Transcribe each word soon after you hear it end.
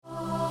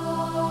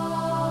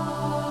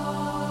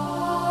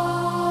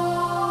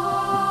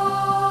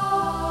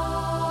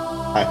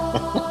I,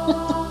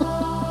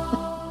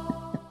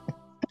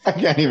 I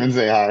can't even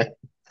say hi.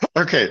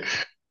 Okay.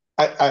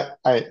 I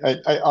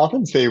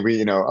often say we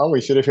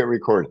should have hit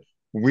record.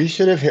 We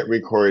should have hit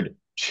record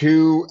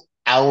 2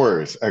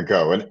 hours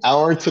ago, an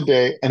hour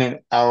today and an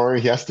hour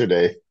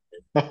yesterday,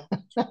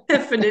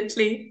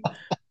 Definitely.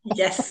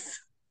 Yes.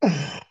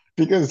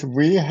 because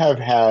we have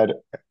had,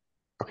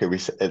 okay, we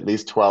said at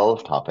least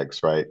 12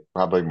 topics, right?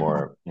 Probably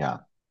more. Yeah,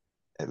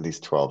 at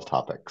least 12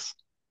 topics.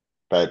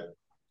 But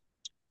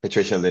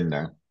Patricia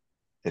Lindner,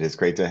 it is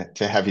great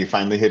to have you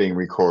finally hitting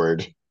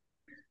record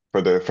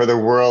for the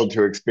world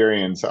to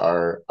experience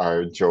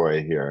our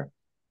joy here.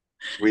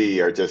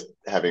 We are just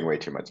having way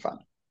too much fun.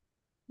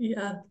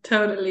 Yeah,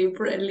 totally,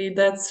 Bradley.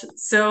 That's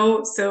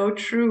so, so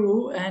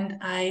true. And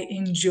I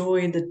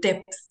enjoy the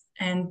depth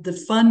and the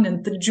fun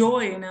and the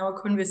joy in our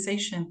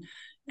conversation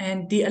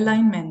and the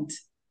alignment.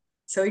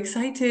 So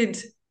excited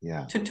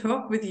Yeah, to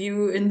talk with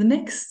you in the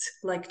next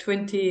like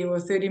 20 or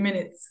 30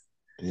 minutes.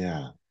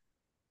 yeah.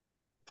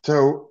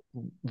 So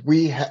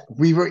we've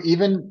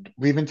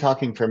been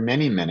talking for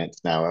many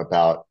minutes now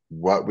about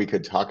what we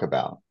could talk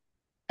about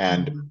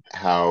and Mhm.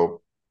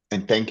 how,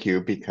 and thank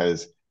you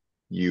because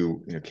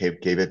you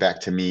gave it back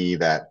to me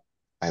that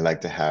I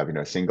like to have,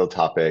 a single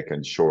topic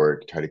and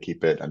short, try to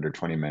keep it under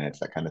 20 minutes,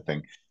 that kind of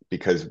thing.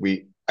 Because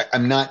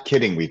I'm not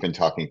kidding, we've been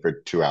talking for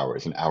 2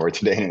 hours, an hour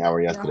today and an hour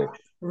Yeah, yesterday,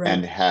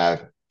 and right.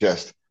 have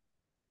just,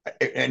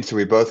 and so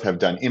we both have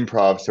done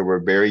improv, so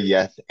we're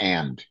yes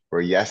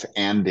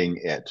anding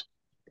it,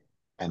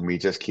 and we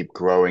just keep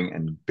growing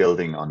and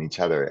building on each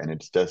other, and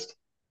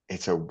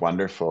it's a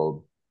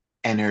wonderful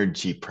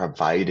energy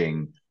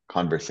providing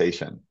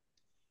conversation.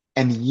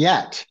 And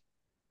yet,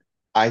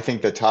 I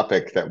think the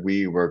topic that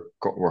we're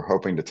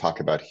hoping to talk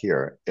about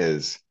here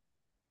is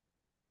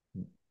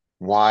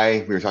why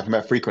we were talking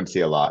about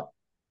frequency a lot.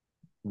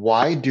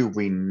 Why do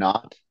we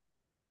not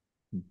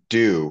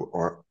do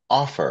or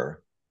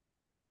offer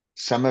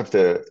some of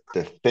the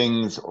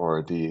things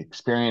or the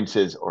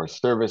experiences or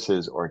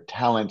services or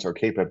talents or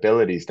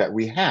capabilities that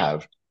we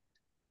have,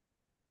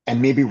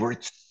 and maybe we're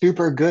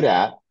super good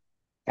at,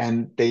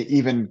 and they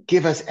even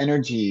give us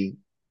energy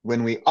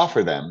when we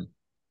offer them,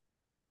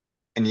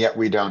 and yet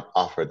we don't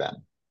offer them?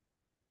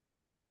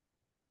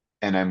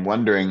 And I'm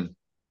wondering,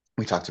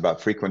 we talked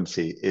about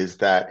frequency. Is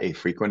that a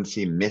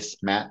frequency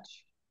mismatch?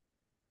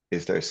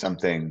 Is there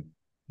something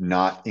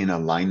not in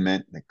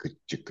alignment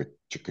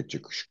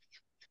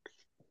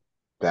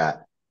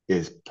that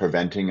is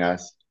preventing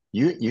us?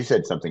 You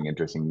said something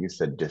interesting. You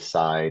said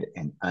decide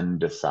and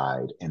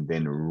undecide and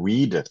then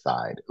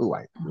redecide. Ooh,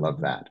 I love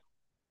Mhm. that.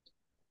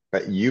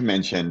 But you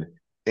mentioned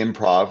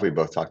improv. We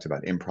both talked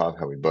about improv,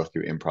 how we both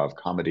do improv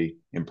comedy,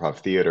 improv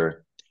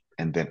theater,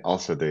 and then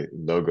also the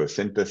logo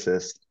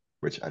synthesis,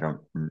 which I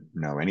don't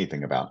know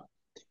anything about,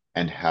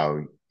 and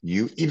how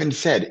you even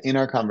said in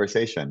our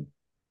conversation,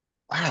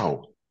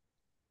 wow,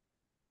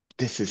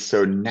 this is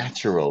so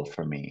natural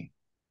for me,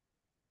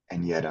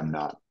 and yet I'm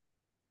not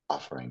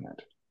offering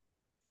it.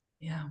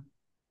 Yeah.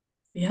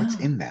 What's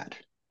Yeah. in that?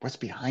 What's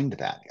behind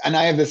that? And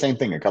I have the same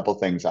thing. A couple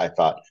things I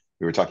thought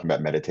we were talking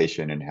about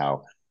meditation and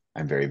how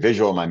I'm very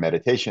visual in my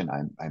meditation.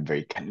 I'm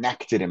very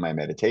connected in my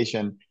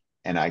meditation,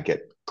 and I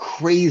get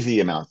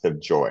crazy amounts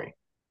of joy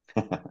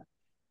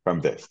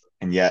from this.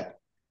 And yet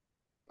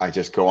I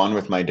just go on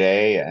with my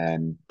day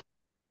and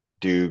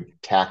do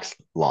tax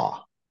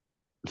law.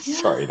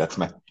 Sorry, Yeah.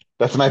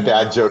 that's my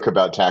bad Yeah. joke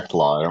about tax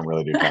law. I don't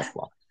really do tax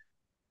law.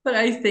 But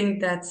I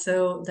think that's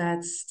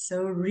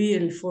so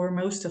real for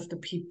most of the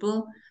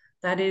people.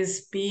 That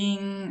is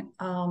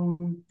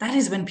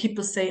when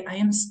people say, I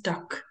am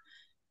stuck.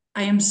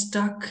 I am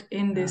stuck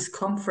in Yeah. this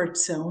comfort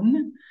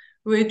zone,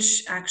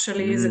 which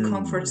actually is a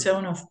comfort Mm,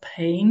 zone of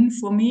pain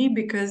for me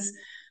because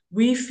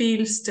we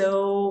feel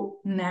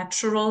so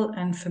natural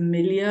and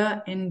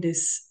familiar in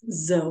this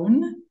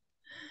zone.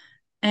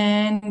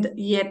 And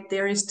yet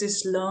there is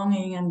this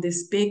longing and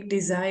this big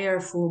desire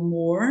for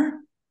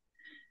more.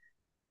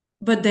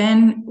 But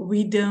then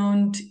we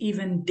don't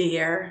even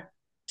dare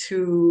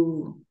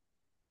to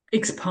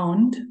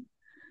expound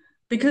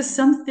because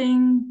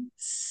something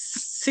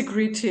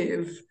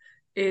secretive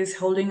is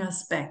holding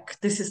us back.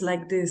 This is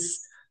like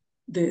this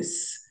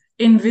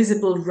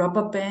invisible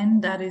rubber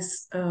band that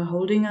is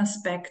holding us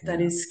back, that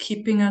yeah. is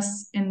keeping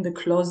us in the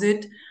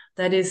closet,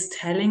 that is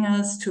telling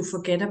us to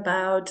forget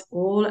about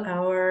all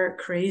our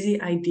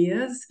crazy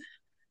ideas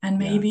and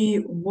Yeah. maybe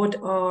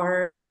what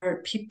are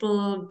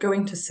people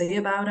going to say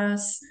about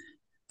us.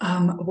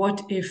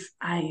 What if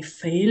I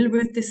fail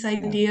with this Yeah.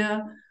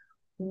 idea?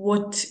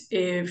 What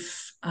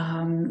if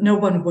no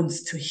one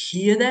wants to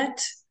hear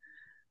that?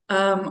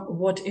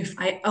 What if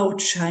I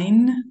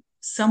outshine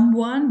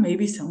someone,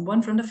 maybe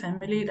someone from the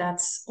family?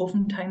 That's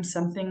oftentimes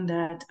something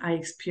that I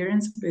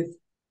experience with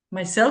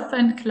myself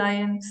and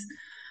clients.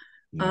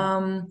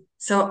 Yeah.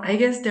 So I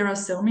guess there are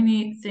so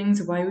many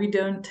things why we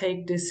don't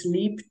take this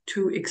leap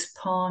to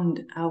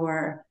expand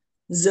our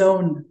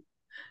zone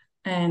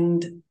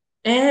and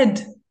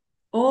add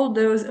all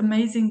those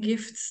amazing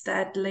gifts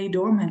that lay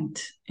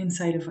dormant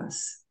inside of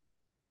us.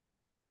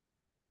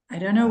 I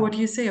don't know what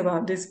you say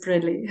about this,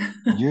 Bradley.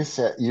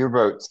 You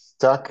wrote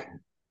stuck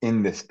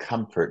in this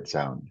comfort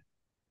zone.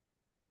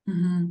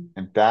 Mhm.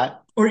 And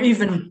that, Or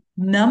even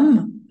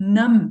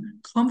numb,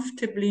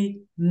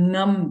 comfortably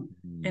numb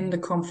in hmm, the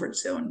comfort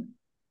zone.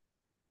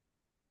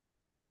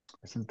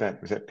 was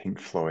that Pink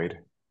Floyd?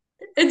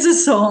 It's a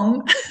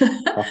song.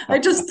 I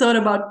just thought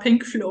about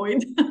Pink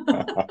Floyd.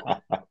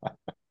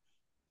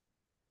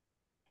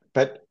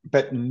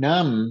 But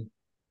numb,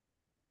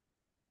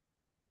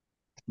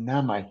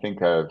 I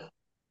think of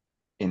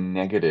in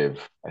negative,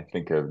 I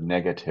think of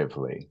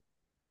negatively.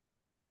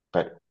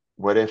 But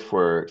what if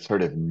we're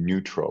sort of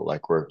neutral,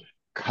 like we're Mm.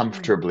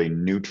 comfortably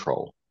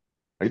neutral?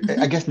 I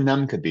guess Mhm.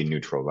 numb could be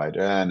neutral, right?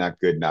 Not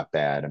good, not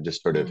bad. I'm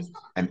just sort of, Mm.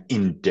 I'm Yeah,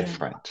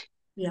 indifferent.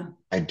 yeah,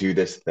 I do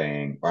this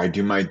thing, or I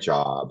do my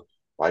job.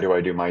 Why do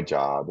I do my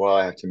job? Well,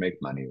 I have to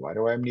make money. Why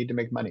do I need to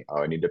make money?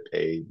 Oh, I need to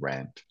pay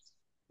rent.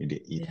 I need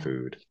to eat yeah.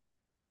 food.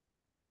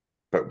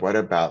 But what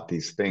about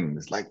these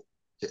things? Like,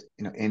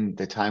 in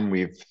the time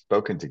we've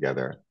spoken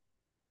together,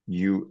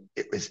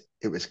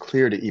 it was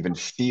clear to even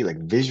see, like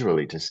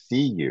visually to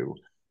see you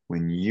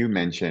when you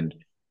mentioned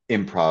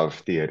improv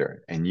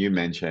theater and you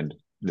mentioned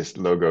this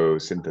logo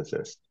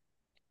synthesis.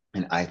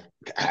 And I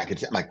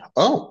could, I'm like,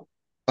 oh,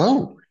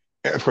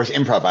 of course,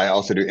 improv. I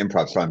also do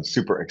improv, so I'm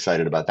super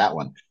excited about that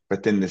one.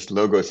 But then this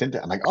logo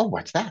synthesis, I'm like, oh,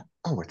 what's that?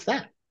 Oh, what's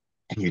that?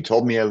 And you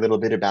told me a little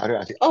bit about it.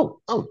 I said, oh,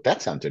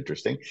 that sounds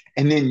interesting.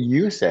 And then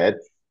you said,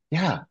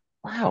 yeah,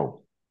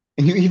 wow.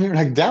 And you even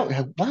like doubt,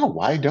 wow,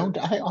 why don't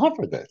I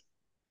offer this?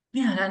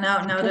 Yeah, It's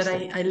now that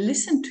interesting. I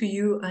listen to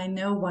you, I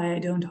know why I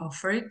don't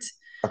offer it.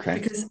 Okay.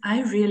 Because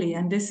I really,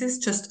 and this is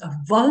just a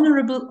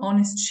vulnerable,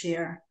 honest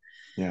share,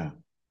 Yeah.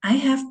 I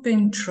have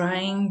been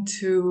trying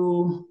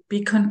to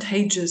be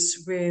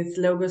contagious with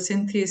logo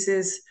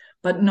synthesis,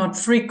 but not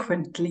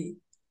frequently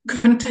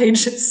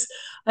contagious.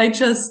 I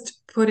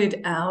just put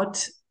it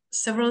out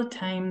several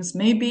times,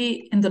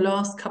 maybe in the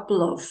last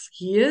couple of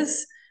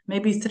years,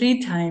 maybe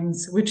 3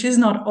 times, which is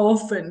not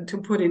often to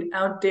put it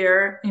out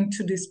there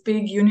into this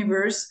big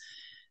universe.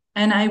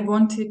 And I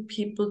wanted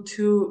people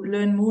to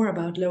learn more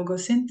about logo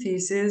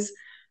synthesis,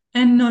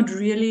 and not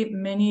really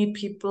many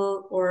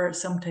people, or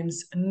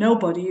sometimes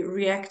nobody,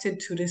 reacted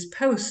to this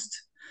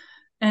post.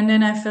 And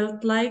then I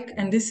felt like,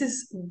 and this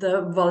is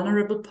the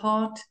vulnerable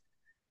part,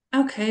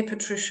 okay,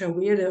 Patricia,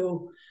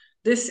 weirdo.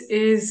 This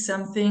is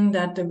something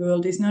that the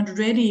world is not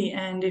ready.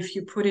 And if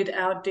you put it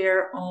out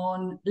there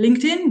on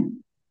LinkedIn,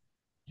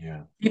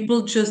 Yeah.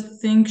 people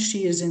just think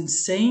she is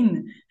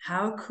insane.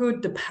 How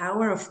could the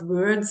power of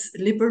words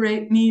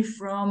liberate me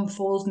from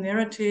false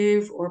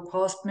narrative or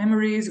past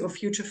memories or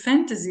future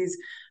fantasies?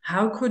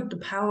 How could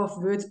the power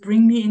of words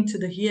bring me into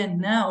the here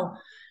and now?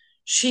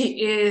 She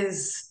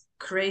is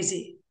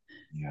crazy.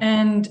 Yeah.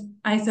 And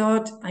I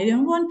thought, I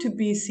don't want to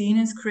be seen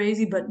as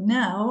crazy, but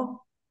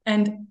now,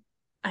 and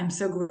I'm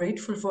so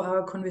grateful for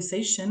our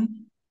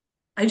conversation.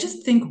 I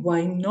just think,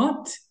 why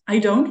not? I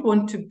don't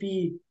want to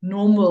be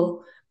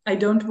normal. I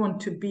don't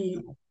want to be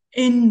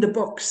in the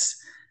box.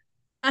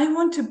 I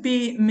want to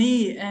be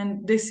me.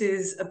 And this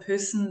is a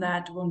person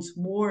that wants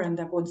more and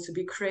that wants to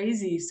be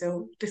crazy.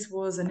 So this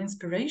was an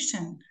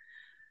inspiration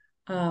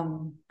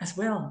as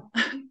well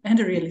and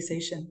a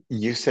realization.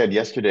 You said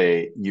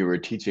yesterday you were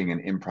teaching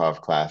an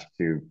improv class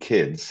to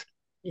kids,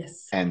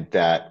 Yes. and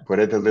that what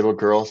did the little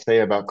girl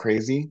say about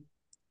crazy?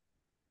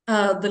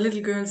 The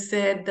little girl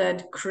said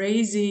that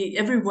crazy,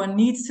 everyone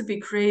needs to be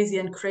crazy,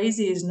 and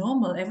crazy is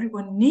normal.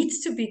 Everyone needs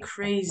to be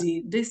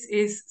crazy. This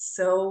is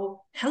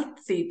so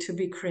healthy to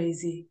be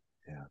crazy.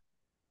 Yeah.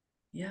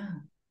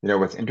 Yeah.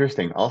 What's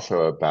interesting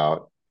also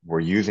about we're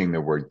using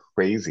the word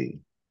crazy,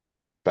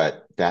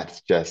 but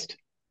that's just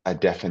a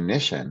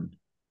definition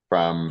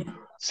from Yeah.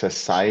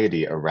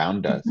 society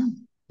around us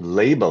Mhm.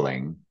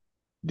 labeling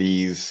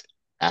these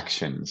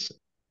actions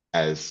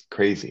as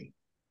crazy.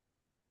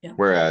 Yeah.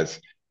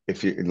 Whereas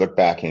if you look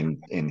back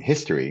in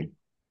history,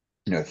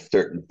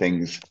 certain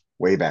things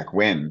way back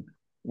when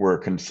were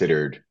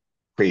considered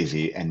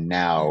crazy and Yeah.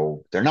 now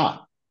they're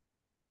not.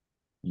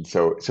 And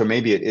so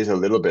maybe it is a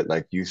little bit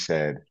like you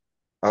said,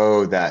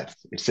 oh, that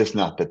it's just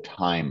not the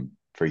time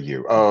for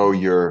you. Oh,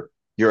 Mhm.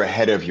 you're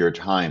ahead of your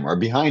time or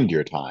behind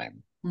your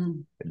time.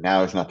 Mm.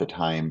 Now is not the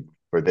time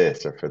for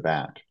this or for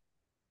that.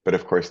 But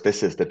of course,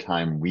 this is the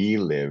time we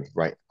live,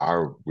 right?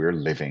 We're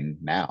living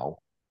now.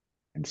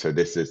 And so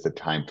this is the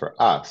time for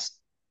us.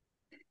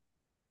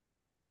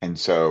 And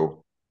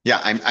so, yeah,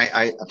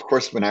 of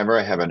course, whenever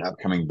I have an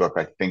upcoming book,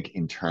 I think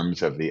in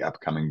terms of the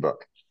upcoming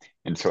book.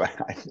 And so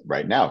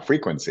right now,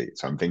 frequency.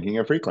 So I'm thinking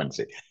of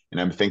frequency. And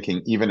I'm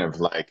thinking even of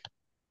like,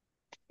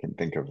 I can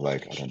think of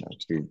like, I don't know,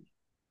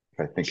 if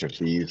I think of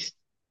these,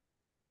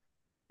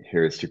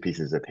 here's 2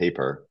 pieces of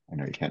paper. I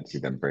know you can't see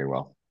them very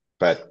well,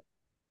 but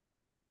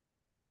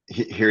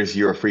here's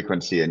your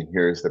frequency and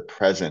here's the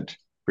present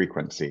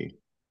frequency.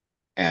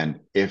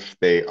 And if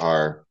they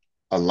are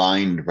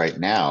aligned right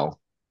now,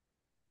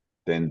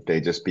 then they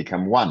just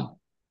become one.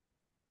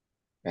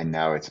 And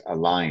now it's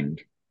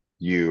aligned.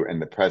 You and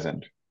the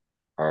present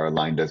are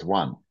aligned as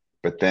one.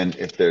 But then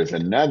if there's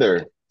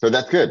another So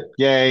that's good.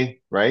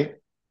 Yay, right?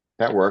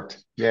 That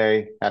worked.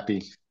 Yay,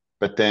 happy.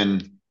 But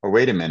then, oh,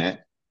 wait a minute.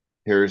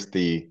 Here's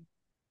the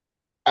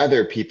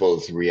other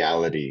people's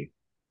reality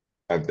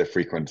of the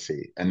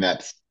frequency, and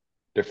that's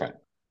different.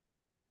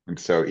 And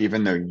so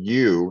even though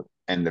you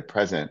and the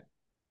present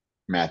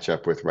match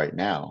up with right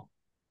now,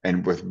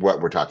 and with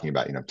what we're talking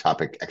about,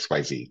 topic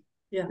XYZ,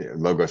 Yeah.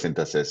 logo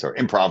synthesis or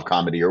improv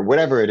comedy or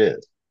whatever it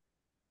is.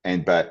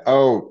 But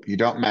you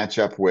don't match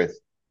up with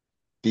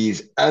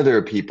these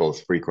other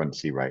people's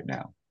frequency right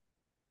now.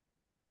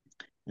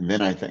 And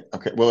then I think,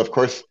 okay, well, of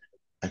course,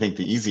 I think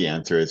the easy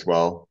answer is,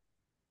 well,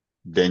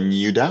 then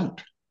you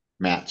don't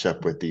match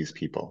up with these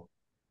people.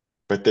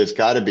 But there's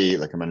got to be,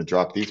 like, I'm going to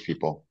drop these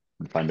people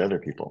and find other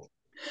people.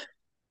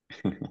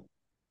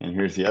 And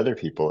here's the other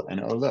people,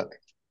 and oh, look,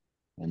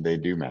 and they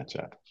do match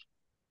up.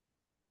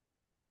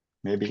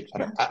 Maybe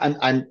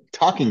I'm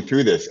talking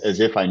through this as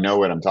if I know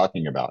what I'm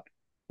talking about.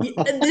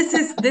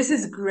 This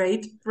is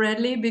great,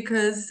 Bradley,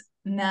 because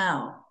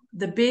now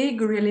the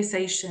big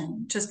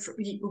realization,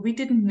 we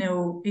didn't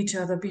know each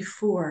other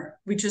before.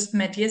 We just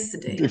met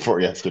yesterday. Before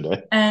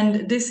yesterday.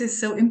 And this is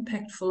so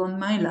impactful on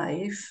my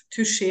life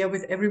to share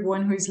with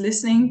everyone who is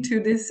listening to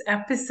this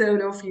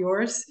episode of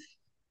yours.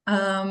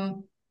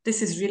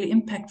 This is really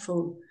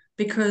impactful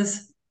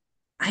because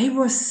I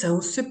was so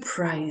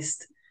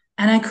surprised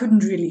and I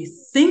couldn't really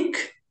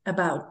think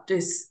about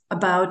this,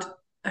 about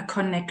a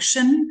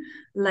connection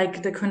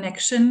like the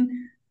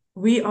connection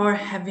we are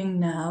having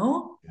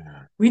now.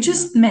 Yeah. We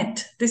just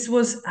met. This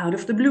was out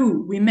of the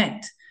blue. We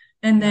met.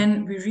 And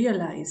then we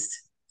realized,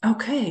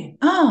 okay,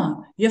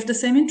 you have the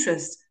same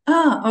interest.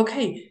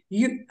 Okay,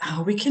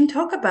 we can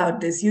talk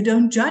about this. You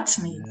don't judge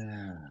me.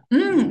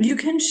 You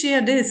can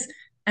share this.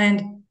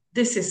 And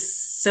this is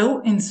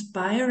so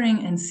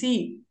inspiring, and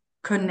see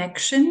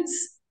connections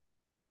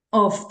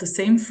of the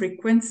same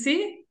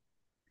frequency.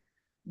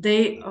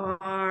 They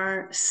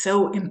are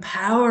so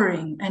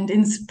empowering and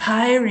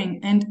inspiring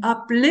and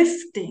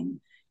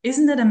uplifting.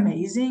 Isn't that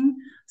amazing?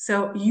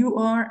 So you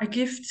are a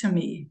gift to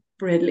me,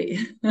 Bradley.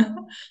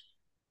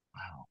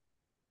 Wow.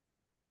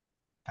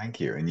 Thank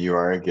you. And you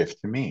are a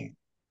gift to me.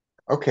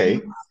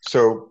 Okay.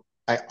 So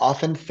I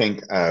often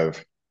think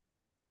of,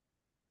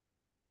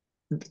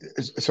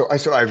 so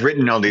I've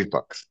written all these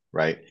books,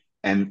 right?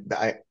 And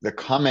the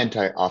comment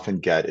I often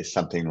get is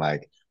something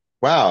like,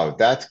 wow,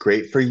 that's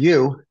great for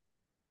you,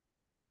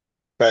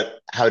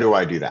 but how do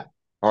I do that?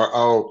 Or,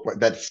 oh,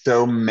 that's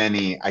so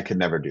many, I could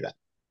never do that.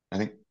 I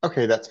think,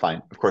 okay, that's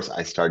fine. Of course,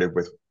 I started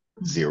with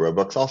 0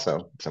 books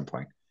also at some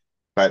point.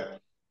 But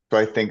so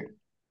I think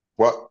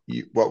what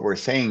we're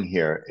saying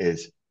here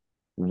is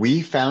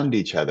we found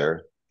each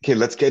other. Okay,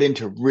 let's get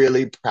into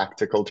really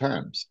practical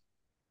terms.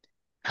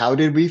 How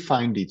did we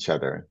find each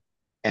other?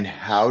 And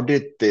how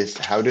did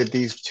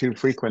these two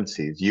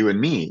frequencies, you and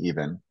me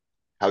even,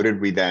 how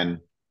did we then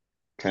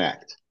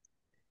connect?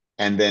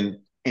 And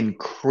then in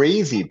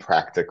crazy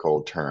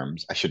practical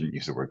terms, I shouldn't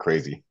use the word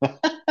crazy.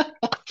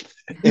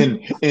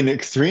 in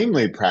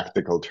extremely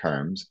practical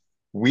terms,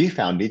 we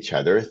found each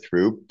other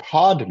through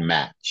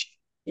Podmatch.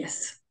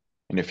 Yes.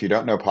 And if you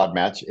don't know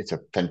Podmatch, it's a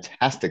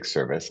fantastic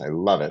service. I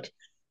love it.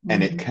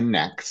 And it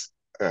connects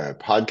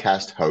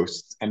podcast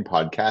hosts and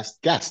podcast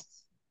guests.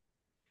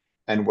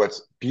 And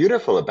what's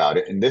beautiful about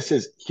it, and I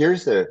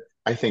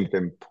think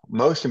the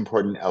most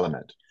important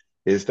element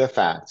is the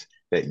fact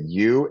that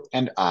you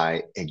and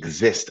I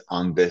exist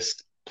on this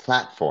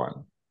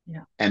platform.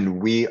 Yeah. And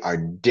we are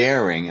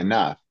daring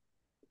enough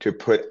to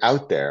put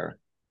out there,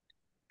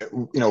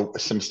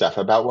 some stuff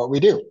about what we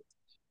do.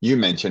 You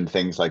mentioned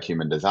things like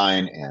human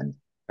design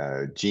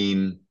and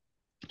Gene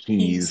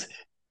Keys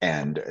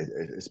and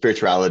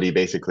spirituality,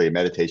 basically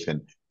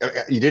meditation.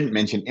 You didn't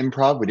mention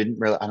improv.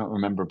 I don't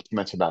remember too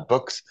much about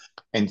books.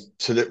 And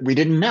so that we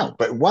didn't know,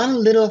 but one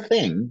little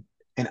thing,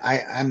 and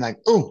I'm like,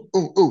 ooh,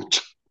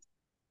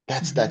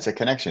 that's a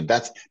connection.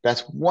 That's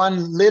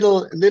one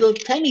little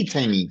tiny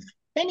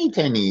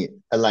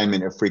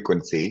alignment of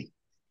frequency.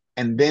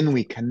 And then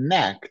we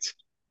connect,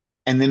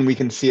 and then we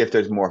can see if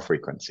there's more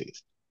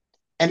frequencies.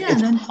 And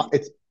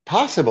it's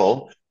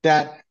possible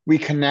that we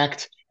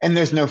connect and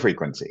there's no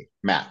frequency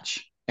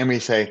match. And we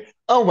say,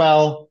 oh,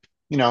 well,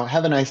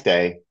 have a nice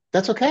day.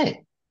 That's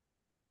okay.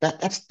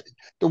 That's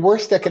the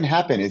worst that can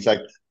happen is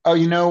like,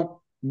 oh,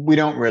 we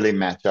don't really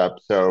match up.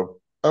 So,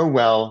 oh,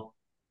 well,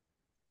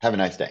 have a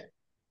nice day.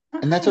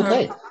 And that's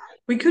okay.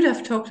 We could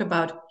have talked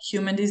about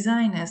human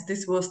design, as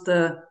this was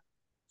the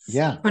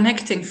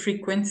connecting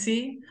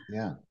frequency.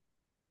 Yeah.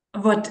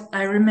 But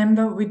I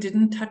remember we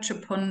didn't touch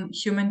upon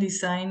human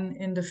design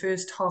in the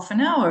first half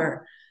an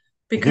hour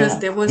because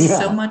there was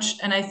so much.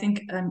 And I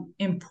think an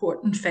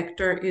important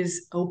factor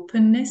is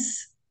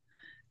openness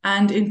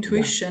and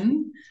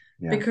intuition.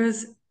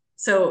 Because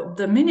so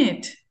the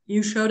minute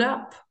you showed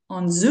up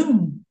on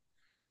Zoom,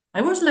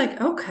 I was like,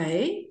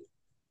 okay,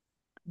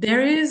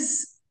 there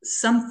is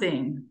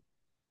something,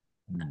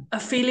 a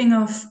feeling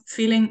of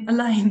feeling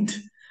aligned.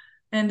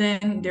 And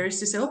then there is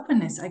this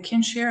openness. I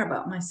can share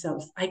about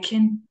myself. I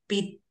can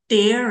be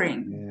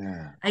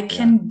daring. I Yeah.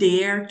 can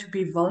dare to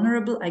be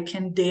vulnerable. I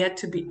can dare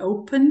to be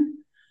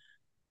open.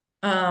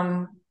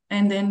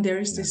 And then there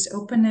is Yeah. this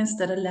openness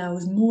that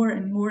allows more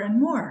and more and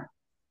more.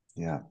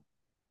 Yeah.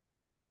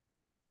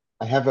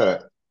 I have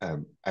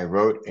I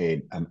wrote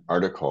an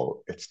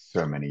article, it's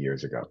so many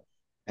years ago,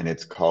 and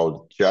it's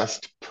called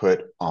Just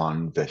Put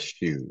on the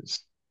Shoes.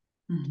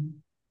 Mhm.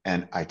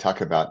 And I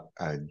talk about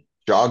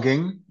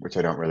jogging, which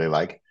I don't really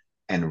like,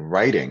 and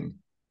writing,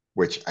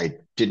 which I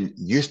didn't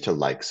used to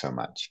like so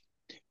much.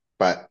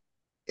 But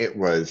it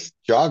was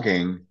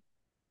jogging,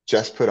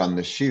 just put on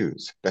the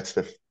shoes. That's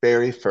the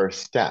very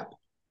first step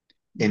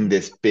in Mhm.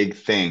 this big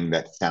thing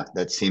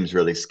that seems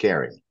really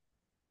scary.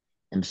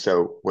 And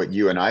so what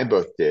you and I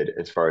both did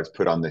as far as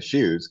put on the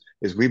shoes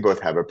is we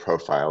both have a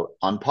profile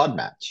on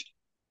Podmatch.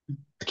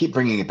 I keep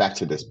bringing it back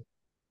to this.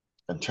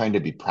 I'm trying to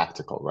be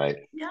practical,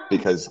 right? Yeah.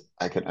 Because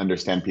I can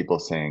understand people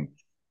saying,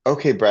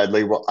 okay,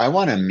 Bradley, well, I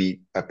want to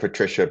meet a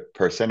Patricia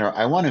person, or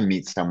I want to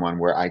meet someone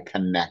where I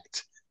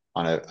connect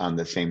on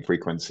the same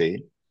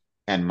frequency.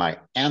 And my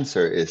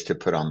answer is to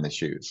put on the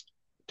shoes,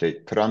 to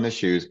put on the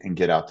shoes and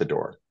get out the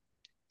door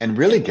and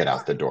really Yeah. get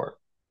out the door.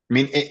 I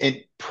mean,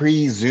 it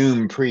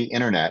pre-Zoom,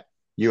 pre-internet,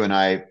 you and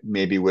I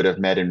maybe would have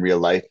met in real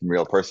life, in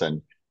real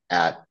person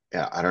at,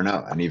 I don't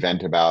know, an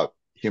event about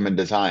human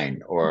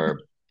design or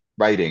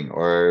writing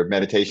or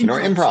meditation or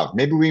Improv. improv.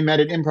 Maybe we met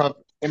at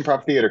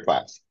improv theater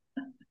class.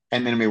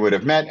 And then we would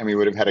have met and we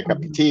would have had a cup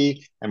of Mhm.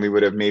 tea and we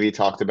would have maybe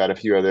talked about a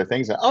few other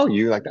things. Oh,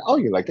 you like that. Oh,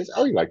 you like this.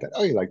 Oh, you like that.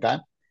 Oh, you like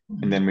that.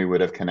 And then Mhm. we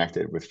would have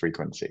connected with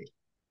frequency.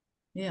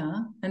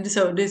 Yeah. And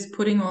so this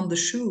putting on the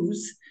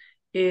shoes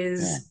Yeah.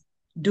 is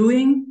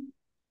doing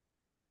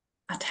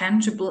a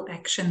tangible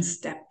action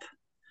step.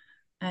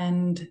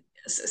 And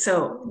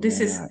so this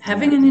is Yeah.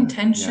 having Yeah. an Yeah. Yeah.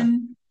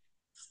 intention,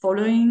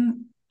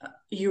 following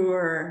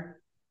your,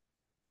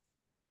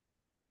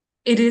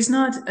 it is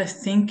not a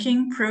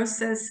thinking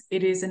process,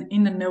 it is an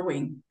inner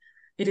knowing.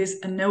 It is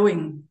a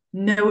knowingness.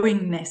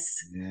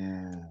 Yes. And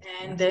Yes.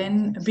 Yes.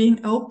 then Yes.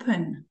 being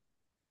open,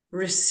 Yeah.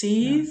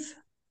 receive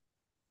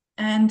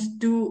and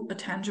do a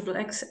tangible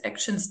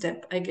action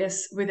step. I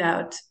guess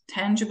without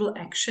tangible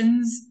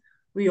actions,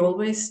 we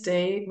always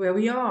stay where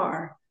we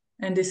are.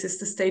 And this is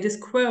the status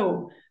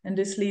quo. And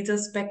this leads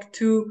us back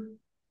to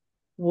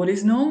what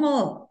is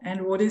normal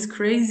and what is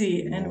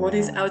crazy and what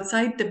is Yeah.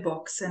 outside the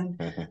box. And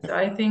so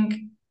I think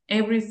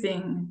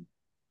everything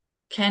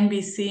can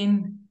be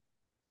seen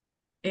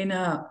in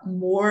a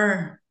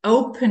more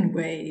open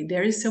way.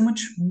 There is so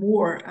much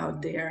more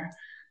out there.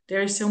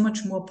 There is so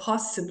much more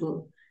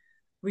possible.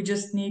 We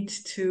just need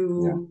Yeah.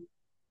 to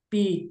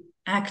be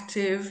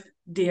active,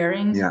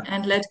 daring, Yeah.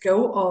 and let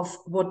go of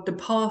what the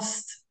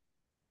past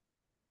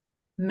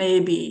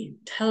maybe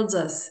tells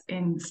us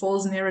in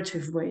false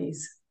narrative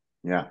ways.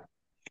 Yeah.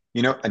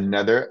 You know,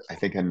 I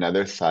think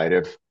another side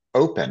of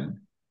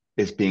open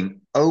is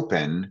being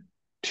open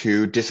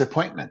to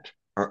disappointment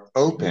or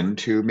Yeah. open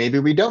to maybe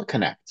we don't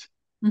connect.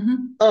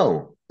 Mhm.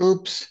 Oh,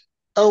 oops.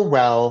 Oh,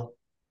 well.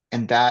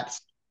 And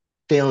that's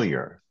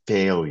failure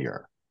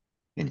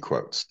in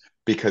quotes,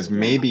 because Yeah.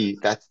 maybe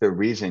that's the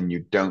reason you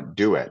don't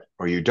do it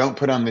or you don't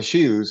put on the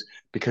shoes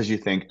because you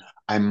think,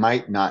 I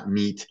might not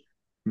meet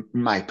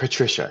my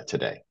Patricia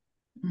today.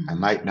 I Mhm.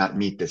 might not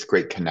meet this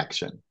great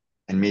connection.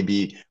 And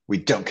maybe we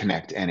don't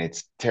connect and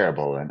it's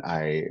terrible. And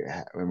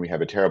when we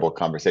have a terrible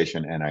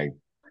conversation and I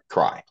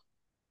cry,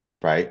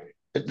 right?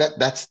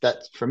 That's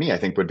for me, I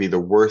think would be the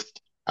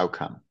worst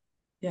outcome.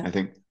 Yeah. I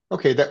think,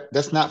 okay,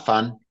 that's not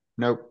fun.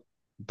 Nope.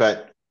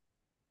 But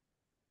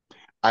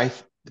I,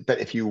 but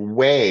if you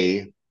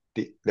weigh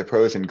the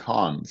pros and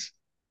cons,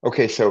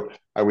 okay, so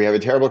we have a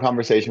terrible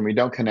conversation, we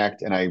don't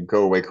connect, and I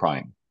go away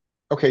crying.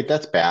 Okay,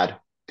 that's bad.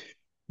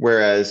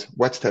 Whereas,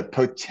 what's the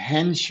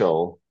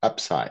potential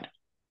upside,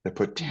 the Mhm.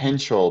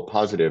 potential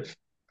positive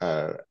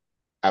uh,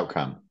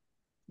 outcome?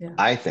 Yeah.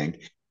 I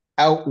think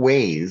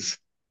outweighs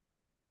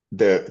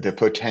the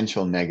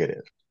potential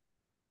negative,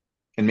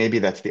 and maybe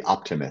that's the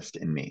optimist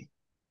in me.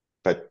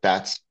 But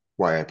that's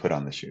why I put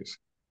on the shoes.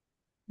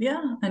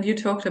 Yeah. And you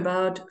talked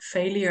about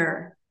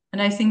failure.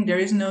 And I think there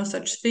is no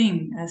such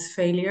thing as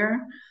failure.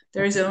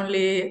 There is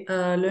only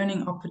a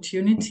learning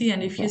opportunity.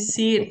 And if you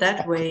see it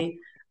that Exactly. way,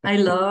 I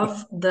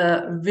love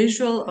the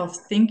visual of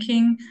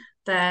thinking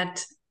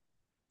that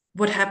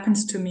what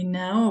happens to me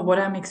now, what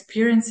I'm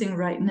experiencing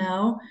right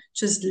now,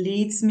 just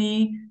leads me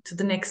to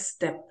the next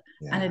step.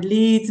 And it Yeah.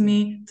 leads Yeah.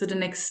 me to the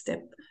next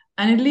step.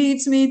 And it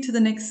leads me to the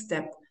next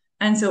step.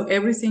 And so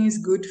everything is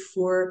good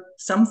for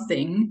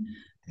something.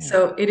 Yeah.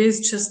 So it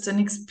is just an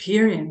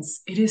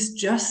experience. It is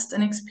just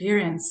an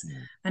experience. Yeah.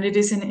 And it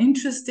is an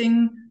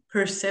interesting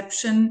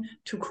perception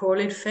to call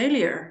it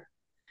failure.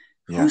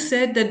 Who Yeah.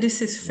 said that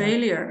this is Yeah.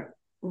 failure?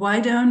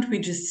 Why don't we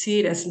just see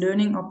it as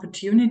learning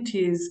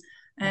opportunities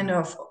and Yeah.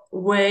 of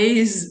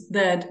ways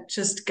that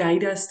just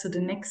guide us to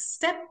the next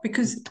step?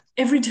 Because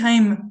every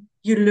time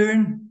you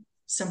learn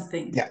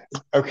something. Yeah.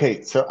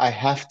 Okay. So I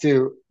have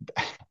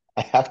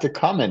to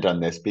comment on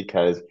this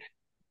because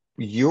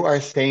you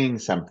are saying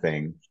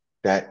something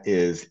that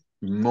is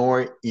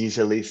more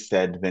easily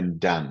said than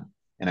done.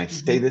 And I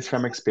say Mhm. this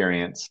from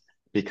experience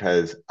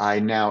because I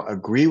now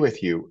agree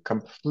with you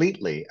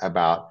completely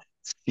about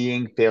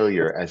seeing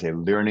failure as a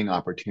learning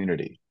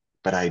opportunity.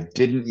 But I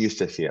didn't used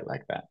to see it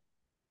like that.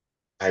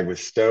 I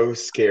was so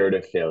scared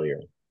of failure.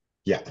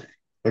 Yeah.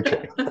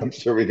 Okay. I'm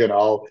sure we can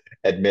all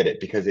admit it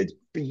because it's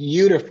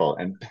beautiful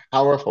and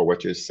powerful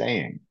what you're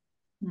saying.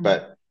 Mm.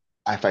 But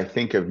if I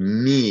think of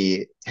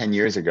me 10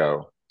 years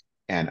ago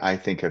and I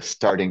think of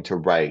starting to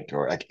write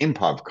or like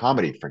improv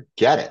comedy,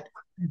 forget it.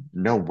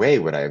 No way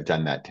would I have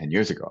done that 10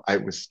 years ago. I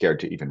was scared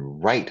to even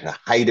write, to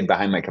hide it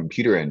behind my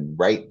computer and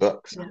write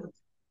books Yeah.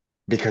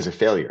 because of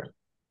failure.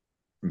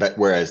 But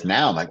whereas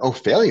now I'm like, oh,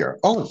 failure.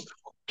 Oh,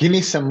 give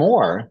me some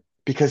more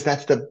because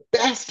that's the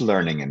best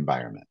learning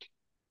environment.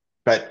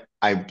 But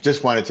I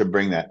just wanted to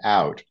bring that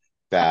out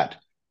that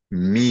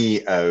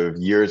me of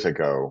years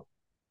ago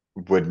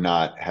would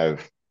not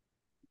have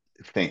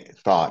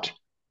thought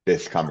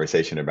this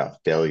conversation about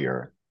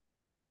failure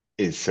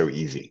is so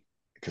easy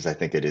because I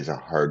think it is a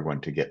hard one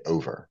to get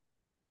over.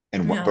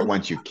 Yeah. But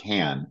once you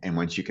can, and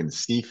once you can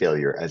see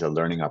failure as a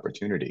learning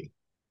opportunity,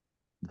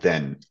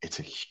 then it's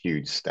a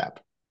huge step.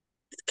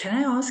 Can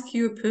I ask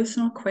you a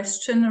personal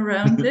question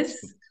around this?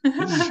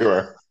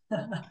 Sure.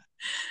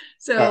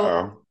 So,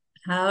 Uh-oh.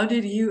 how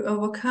did you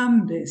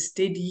overcome this?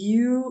 Did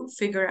you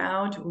figure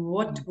out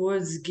what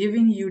was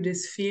giving you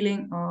this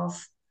feeling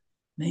of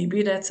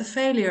maybe that's a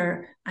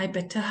failure? I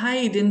better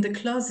hide in the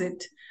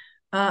closet.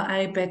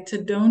 I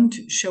better don't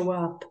show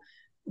up.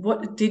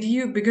 What did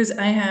you? Because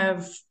I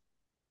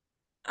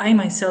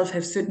myself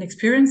have certain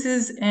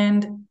experiences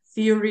and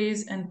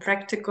theories and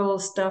practical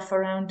stuff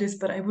around this,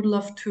 but I would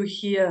love to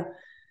hear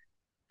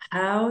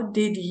how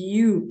did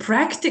you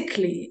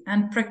practically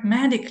and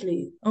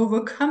pragmatically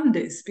overcome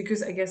this?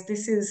 Because I guess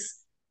this is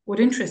what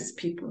interests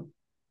people.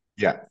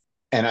 Yeah.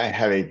 And I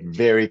have a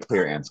very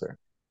clear answer.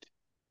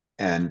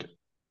 And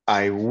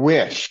I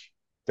wish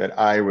that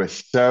I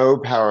was so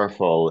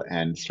powerful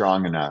and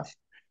strong enough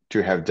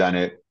to have done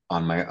it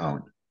on my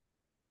own.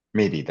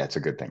 Maybe that's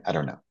a good thing. I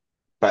don't know.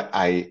 But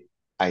I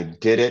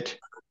did it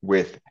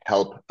with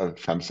help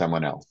from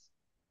someone else.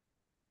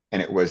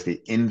 And it was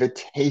the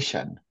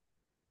invitation,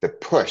 the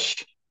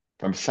push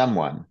from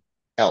someone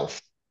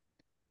else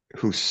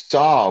who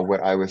saw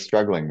what I was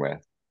struggling with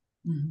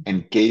Mhm.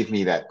 and gave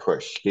me that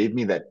push, gave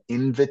me that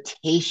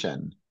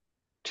invitation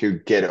to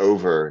get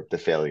over the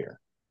failure.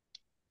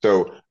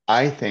 So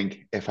I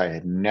think if I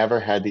had never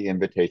had the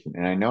invitation,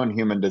 and I know in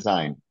human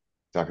design,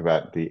 talk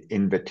about the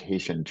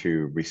invitation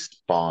to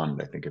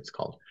respond, I think it's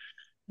called.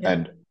 Yeah.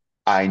 And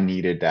I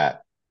needed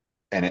that.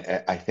 And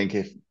I think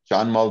if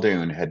John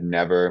Muldoon had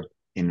never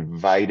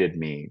invited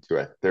me to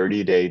a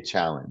 30-day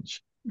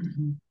challenge,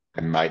 Mhm.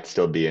 I might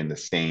still be in the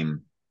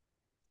same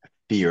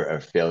fear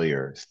of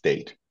failure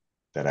state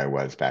that I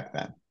was back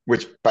then.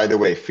 Which, by the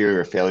way,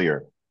 fear of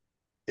failure,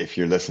 if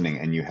you're listening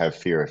and you have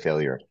fear of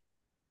failure,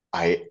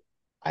 I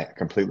I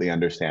completely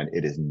understand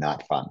it is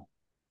not fun.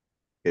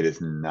 It is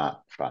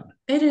not fun.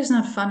 It is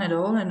not fun at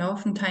all. And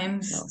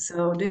oftentimes, No.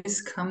 so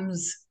this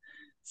comes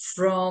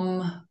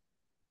from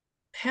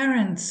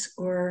parents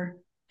or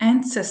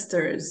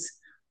ancestors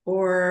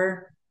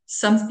or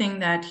something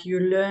that you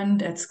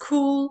learned at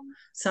school,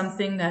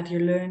 something that you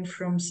learned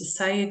from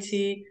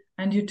society,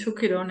 and you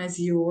took it on as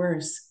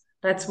yours.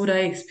 That's what I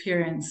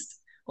experienced.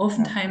 Yeah.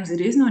 Oftentimes,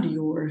 it is not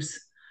yours,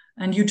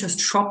 and you just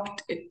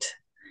dropped it.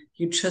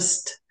 You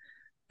just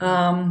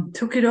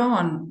took it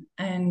on,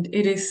 and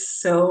it is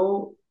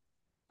so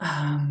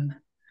um,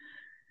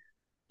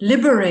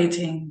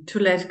 liberating to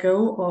let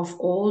go of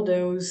all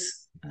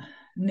those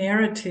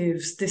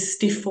narratives, this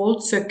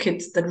default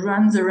circuit that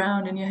runs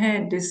around in your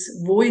head, this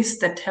voice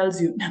that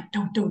tells you, no,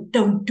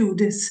 don't do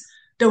this,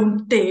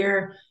 don't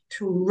dare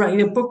to write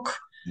a book.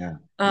 Yeah.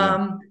 Yeah.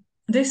 Um,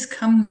 this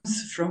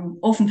comes from,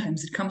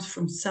 oftentimes, it comes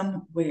from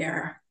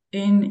somewhere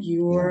in Yeah.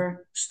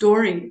 your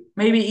story,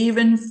 maybe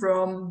even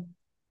from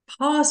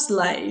past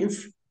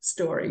life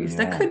stories.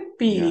 That Yeah. could Yeah.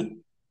 be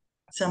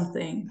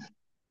something.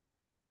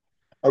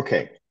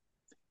 Okay.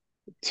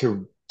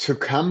 To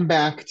come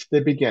back to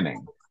the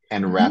beginning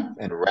and Mhm.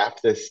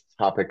 wrap this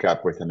topic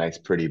up with a nice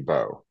pretty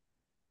bow,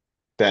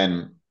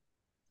 then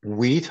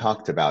we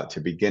talked about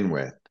to begin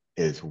with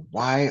is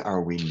why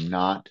are we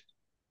not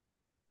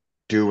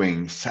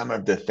doing some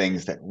of the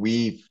things that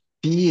we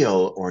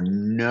feel or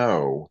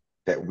know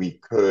that we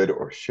could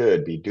or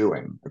should be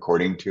doing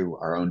according to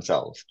our own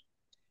selves?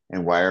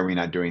 And why are we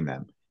not doing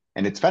them?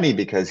 And it's funny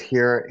because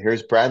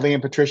here's Bradley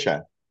and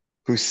Patricia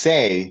who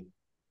say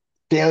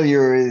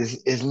failure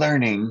is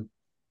learning,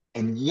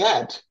 and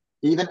yet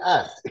even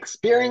us,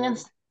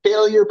 experienced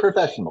failure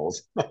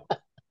professionals,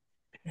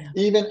 Yeah.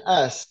 even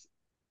us,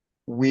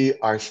 we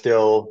are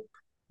still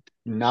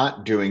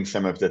not doing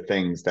some of the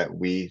things that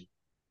we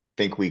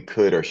think we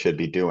could or should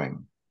be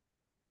doing.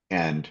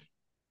 And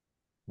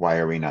why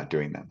are we not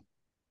doing them?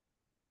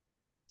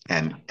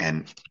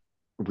 And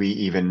we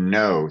even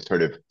know,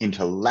 sort of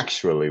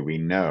intellectually, we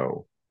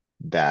know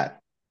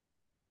that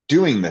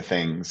doing the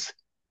things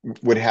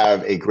would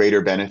have a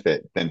greater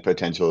benefit than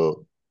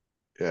potential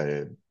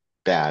uh,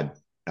 bad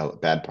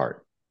bad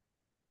part,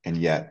 and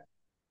yet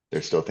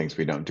there's still things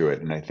we don't do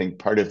it. And I think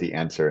part of the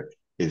answer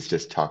is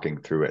just talking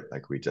through it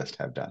like we just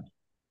have done.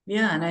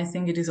 Yeah, and I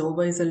think it is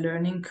always a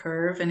learning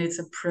curve and it's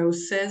a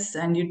process,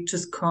 and you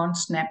just can't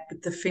snap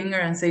with the finger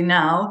and say,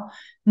 now,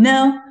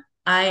 no,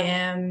 I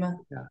am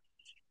Yeah.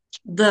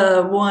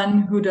 the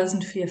one who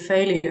doesn't fear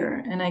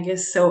failure. And I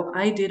guess so.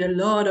 I did a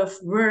lot of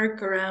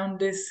work around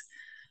this.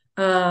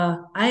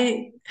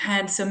 I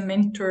had some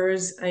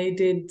mentors, I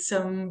did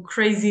some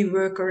crazy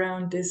work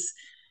around this.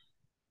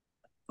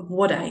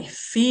 What I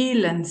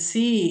feel and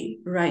see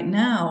right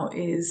now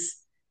is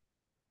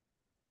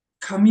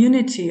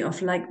community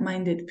of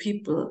like-minded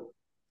people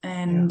Yeah.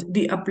 and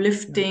the Yeah.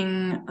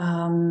 uplifting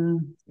Yeah.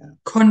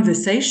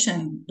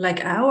 conversation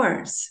like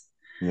ours.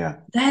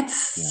 Yeah.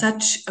 That's Yeah.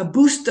 such a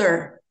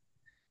booster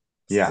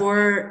Yeah.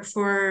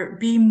 for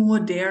being more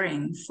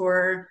daring,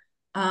 for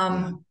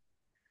Yeah.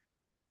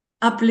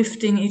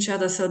 uplifting each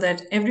other so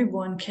that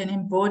everyone can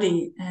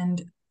embody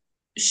and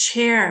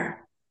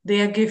share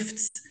their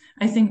gifts.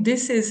 I think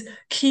this is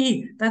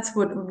key. That's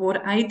what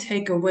I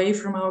take away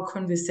from our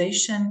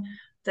conversation,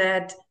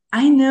 that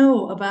I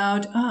know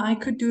about, I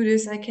could do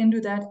this, I can do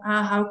that.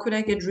 How could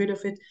I get rid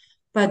of it?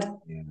 But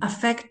Yeah. a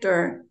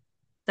factor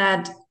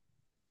that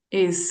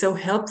is so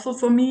helpful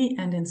for me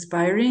and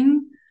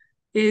inspiring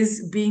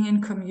is being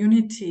in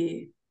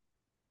community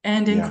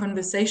and in Yeah.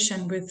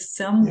 conversation with Yeah.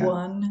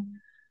 someone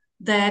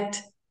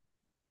that,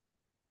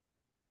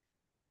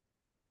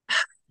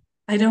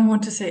 I don't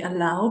want to say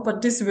allow,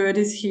 but this word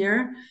is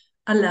here,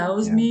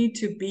 allows Yeah. me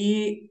to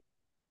be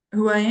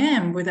who I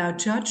am without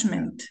Yeah.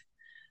 judgment.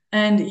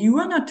 And you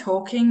are not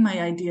talking my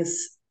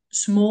ideas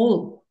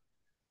small.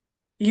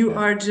 You Yeah.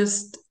 are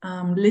just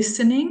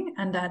listening,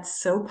 and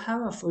that's so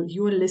powerful.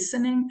 You are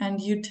listening,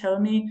 and you tell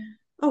me,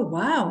 oh,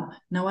 wow,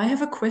 now I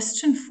have a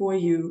question for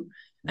you.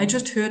 I Yeah.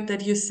 just heard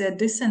that you said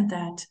this and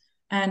that.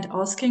 And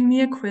asking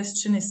me a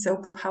question is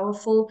so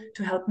powerful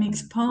to help me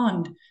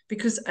expand,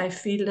 because I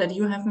feel that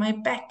you have my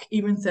back,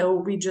 even though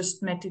we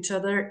just met each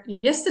other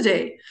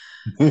yesterday.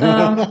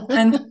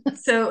 And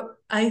so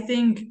I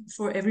think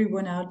for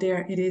everyone out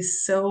there, it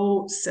is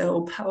so,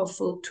 so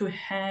powerful to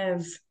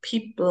have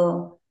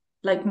people,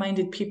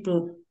 like-minded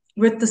people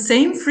with the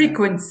same Yeah.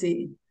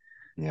 frequency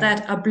Yeah. that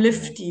Yeah.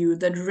 uplift you,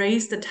 that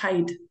raise the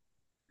tide.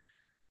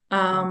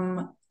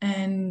 Yeah.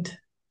 And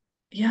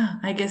yeah,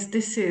 I guess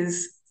this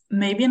is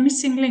maybe a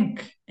missing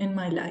link in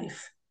my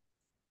life.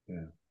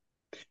 Yeah.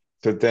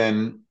 So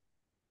then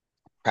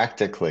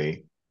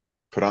practically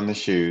put on the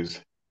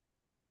shoes,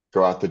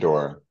 go out the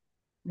door,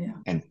 Yeah.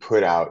 and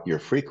put out your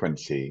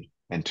frequency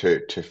and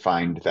to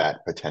find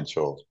that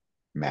potential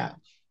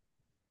match.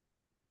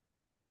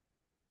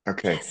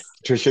 Okay. Yes.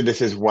 Tricia,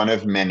 this is one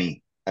of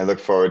many. I look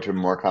forward to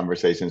more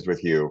conversations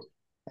with you,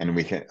 and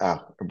we can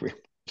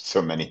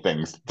so many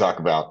things to talk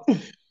about.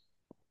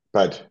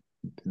 But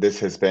this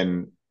has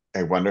been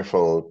a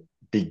wonderful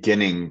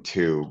beginning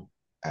to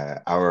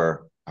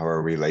our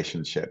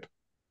relationship,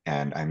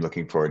 and I'm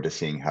looking forward to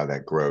seeing how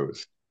that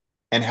grows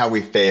and how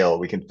we fail.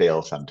 We can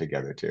fail some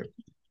together too,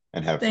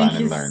 and have fun Thank you.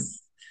 and learn.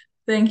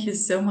 Thank you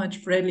so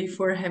much, Bradley,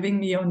 for having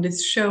me on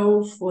this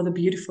show, for the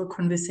beautiful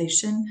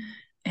conversation,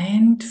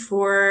 and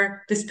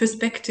for this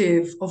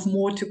perspective of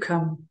more to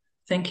come.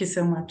 Thank you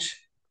so much.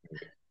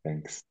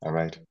 Thanks. All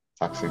right.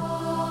 Talk soon.